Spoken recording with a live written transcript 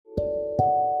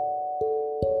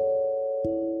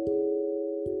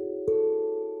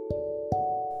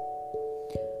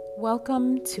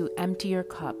Welcome to Empty Your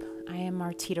Cup. I am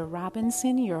Martita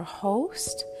Robinson, your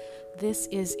host. This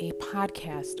is a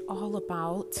podcast all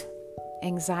about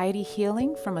anxiety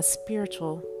healing from a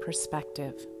spiritual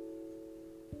perspective.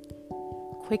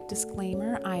 Quick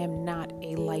disclaimer, I am not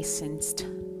a licensed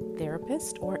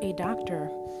therapist or a doctor.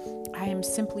 I am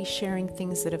simply sharing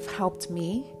things that have helped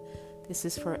me. This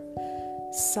is for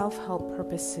self-help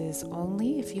purposes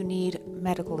only. If you need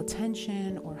medical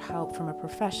attention or help from a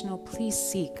professional, please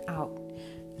seek out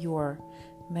your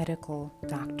medical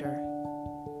doctor.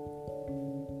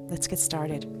 Let's get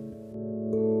started.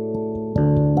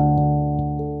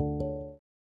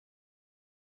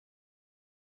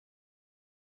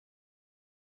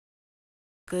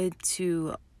 Good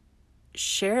to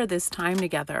share this time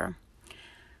together.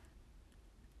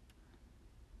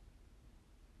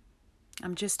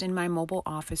 I'm just in my mobile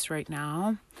office right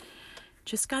now.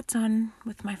 Just got done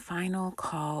with my final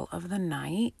call of the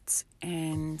night,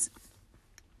 and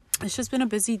it's just been a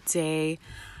busy day.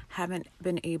 Haven't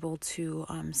been able to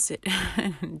sit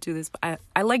and do this.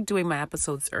 I like doing my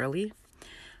episodes early,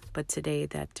 but today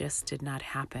that just did not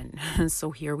happen.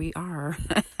 So here we are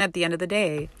at the end of the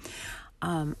day.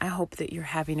 I hope that you're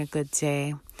having a good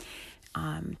day.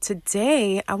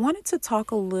 Today, I wanted to talk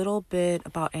a little bit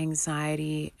about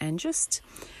anxiety and just,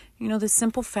 the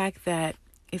simple fact that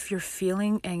if you're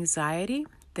feeling anxiety,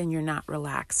 then you're not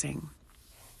relaxing.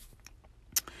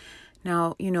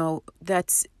 Now,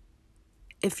 that's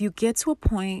if you get to a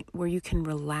point where you can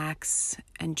relax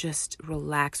and just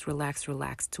relax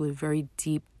to a very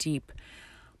deep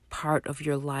part of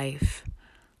your life,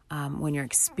 when you're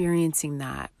experiencing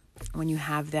that, when you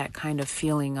have that kind of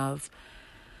feeling of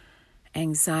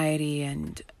anxiety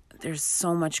and there's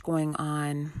so much going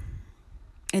on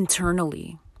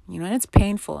internally, and it's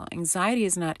painful. Anxiety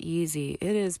is not easy.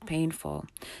 It is painful.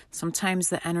 Sometimes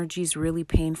the energy is really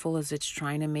painful as it's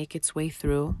trying to make its way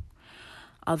through.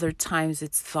 Other times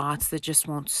it's thoughts that just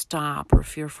won't stop, or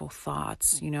fearful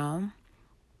thoughts, And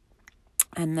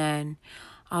then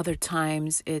other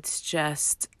times it's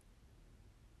just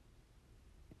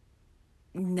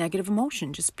negative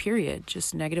emotion,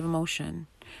 just negative emotion,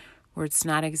 where it's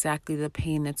not exactly the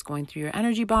pain that's going through your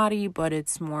energy body, but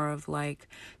it's more of like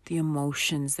the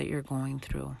emotions that you're going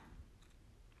through.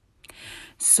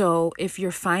 So if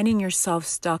you're finding yourself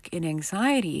stuck in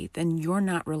anxiety, then you're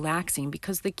not relaxing,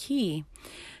 because the key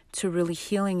to really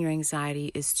healing your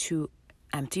anxiety is to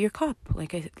empty your cup.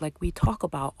 Like we talk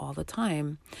about all the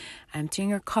time, emptying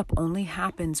your cup only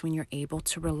happens when you're able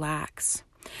to relax.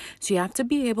 So you have to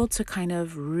be able to kind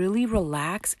of really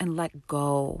relax and let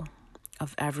go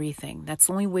of everything. That's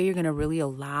the only way you're going to really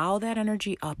allow that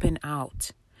energy up and out.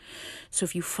 So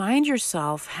if you find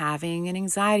yourself having an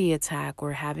anxiety attack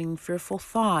or having fearful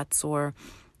thoughts or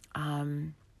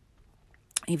even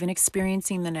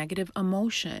experiencing the negative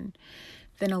emotion,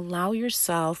 then allow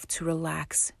yourself to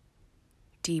relax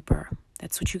deeper.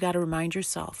 That's what you got to remind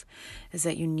yourself, is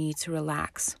that you need to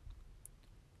relax.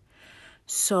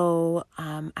 So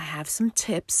I have some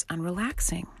tips on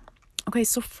relaxing. Okay,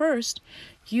 so first,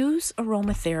 use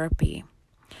aromatherapy.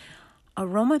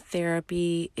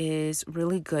 Aromatherapy is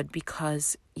really good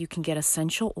because you can get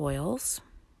essential oils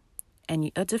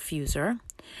and a diffuser,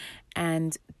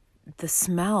 and the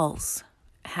smells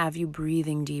have you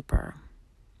breathing deeper.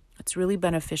 It's really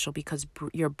beneficial because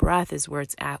your breath is where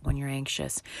it's at when you're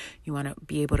anxious. You want to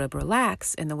be able to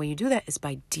relax, and the way you do that is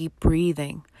by deep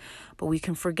breathing. But we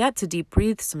can forget to deep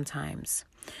breathe sometimes.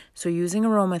 So using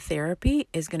aromatherapy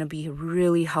is going to be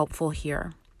really helpful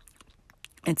here.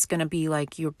 It's going to be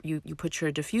like you put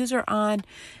your diffuser on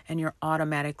and you're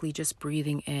automatically just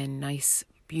breathing in nice,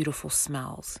 beautiful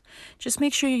smells. Just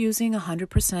make sure you're using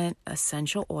 100%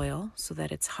 essential oil so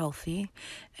that it's healthy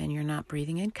and you're not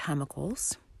breathing in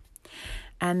chemicals.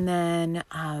 And then,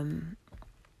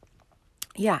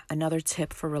 another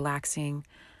tip for relaxing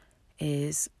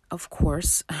is, of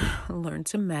course, learn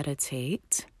to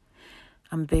meditate.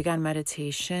 I'm big on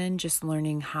meditation, just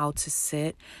learning how to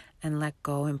sit and let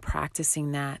go and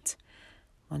practicing that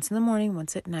once in the morning,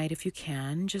 once at night if you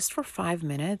can, just for 5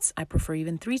 minutes. I prefer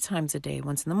even 3 times a day,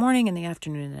 once in the morning, in the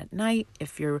afternoon, and at night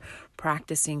if you're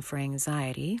practicing for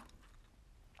anxiety.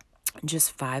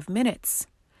 Just 5 minutes.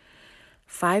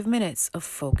 5 minutes of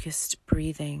focused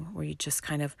breathing where you just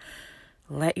kind of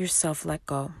let yourself let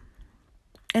go.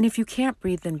 And if you can't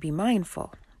breathe, then be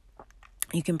mindful.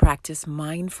 You can practice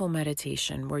mindful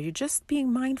meditation where you're just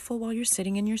being mindful while you're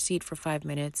sitting in your seat for 5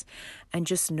 minutes and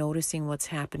just noticing what's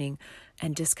happening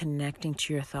and disconnecting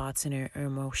to your thoughts and your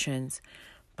emotions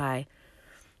by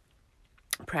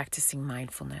practicing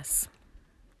mindfulness.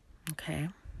 Okay?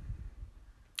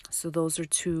 So those are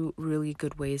 2 really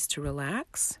good ways to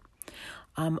relax.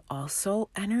 Also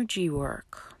energy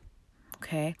work.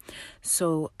 Okay.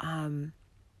 So,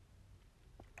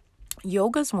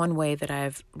 yoga is one way that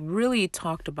I've really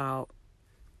talked about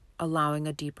allowing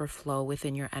a deeper flow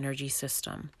within your energy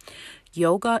system.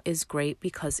 Yoga is great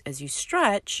because as you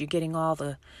stretch, you're getting all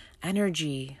the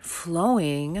energy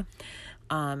flowing.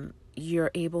 You're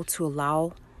able to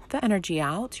allow the energy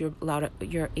out.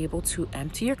 You're able to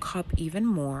empty your cup even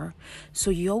more. So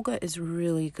yoga is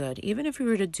really good. Even if you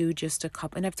were to do just a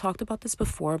cup, and I've talked about this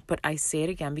before, but I say it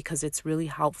again because it's really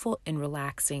helpful in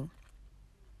relaxing.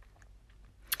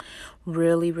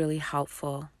 Really, really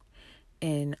helpful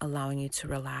in allowing you to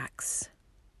relax.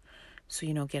 So,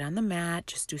 get on the mat,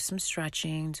 just do some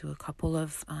stretching, do a couple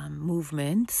of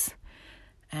movements,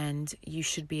 and you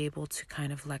should be able to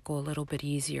kind of let go a little bit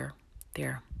easier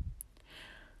there.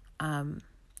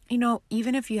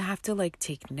 Even if you have to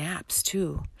take naps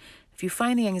too, if you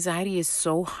find the anxiety is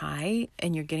so high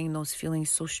and you're getting those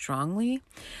feelings so strongly,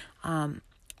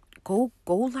 go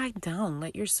lie down.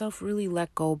 Let yourself really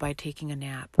let go by taking a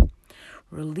nap.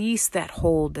 Release that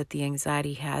hold that the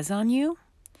anxiety has on you.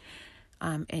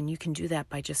 And you can do that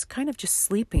by just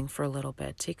sleeping for a little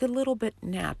bit. Take a little bit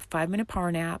nap, 5-minute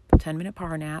power nap, 10-minute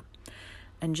power nap,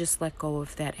 and just let go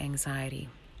of that anxiety.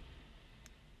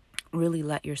 Really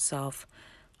let yourself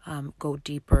go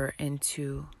deeper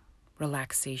into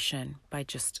relaxation by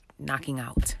just knocking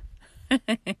out.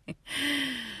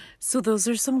 So those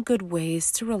are some good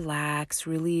ways to relax,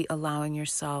 really allowing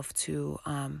yourself to,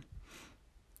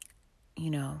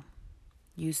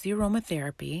 use the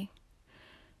aromatherapy,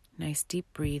 nice deep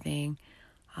breathing,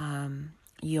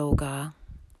 yoga,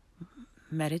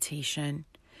 meditation,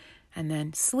 and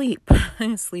then sleep.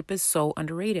 Sleep is so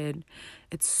underrated.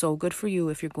 It's so good for you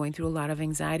if you're going through a lot of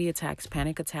anxiety attacks,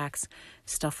 panic attacks,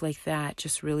 stuff like that.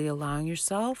 Just really allowing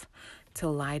yourself to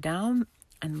lie down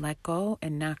and let go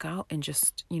and knock out and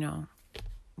just,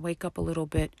 wake up a little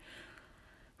bit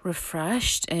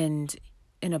refreshed and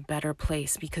in a better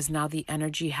place, because now the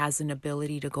energy has an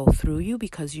ability to go through you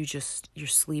because you're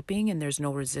sleeping and there's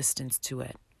no resistance to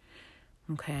it.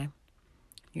 Okay?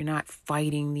 You're not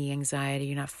fighting the anxiety.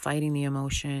 You're not fighting the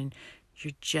emotion.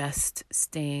 You're just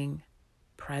staying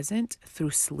present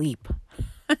through sleep.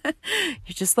 You're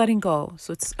just letting go.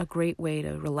 So it's a great way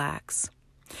to relax.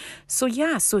 So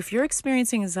if you're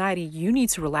experiencing anxiety, you need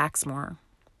to relax more.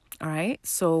 All right?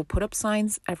 So put up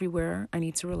signs everywhere. I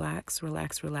need to relax,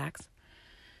 relax, relax.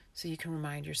 So you can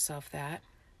remind yourself that.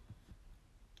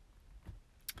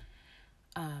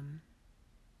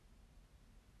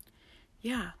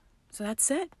 So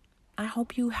that's it. I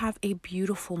hope you have a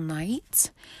beautiful night,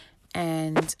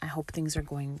 and I hope things are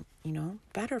going,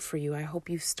 better for you. I hope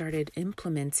you've started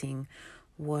implementing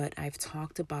what I've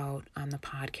talked about on the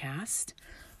podcast.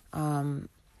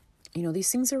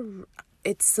 These things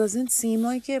it doesn't seem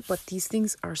like it, but these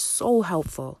things are so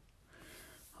helpful.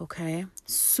 Okay?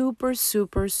 Super,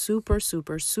 super, super,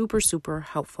 super, super, super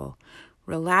helpful.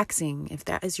 Relaxing. If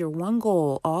that is your one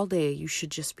goal all day, you should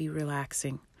just be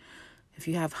relaxing. If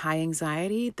you have high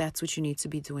anxiety, that's what you need to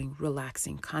be doing.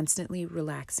 Relaxing. Constantly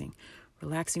relaxing.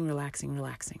 Relaxing, relaxing,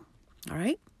 relaxing. All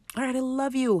right? All right, I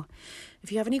love you.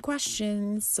 If you have any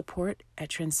questions,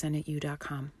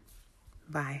 support@transcendentyou.com.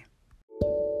 Bye.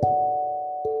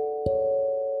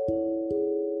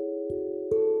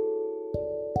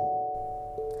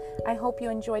 I hope you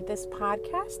enjoyed this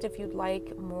podcast. If you'd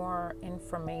like more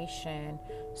information,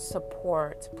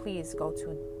 support, please go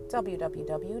to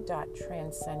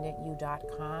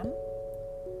www.transcendentyou.com.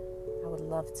 I would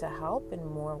love to help in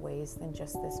more ways than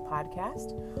just this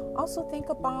podcast. Also think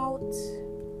about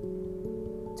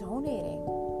donating.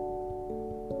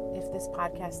 If this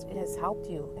podcast has helped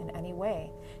you in any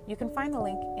way, you can find the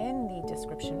link in the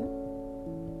description.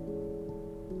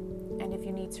 And if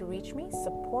you need to reach me,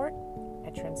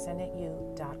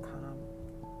 support@transcendentyou.com.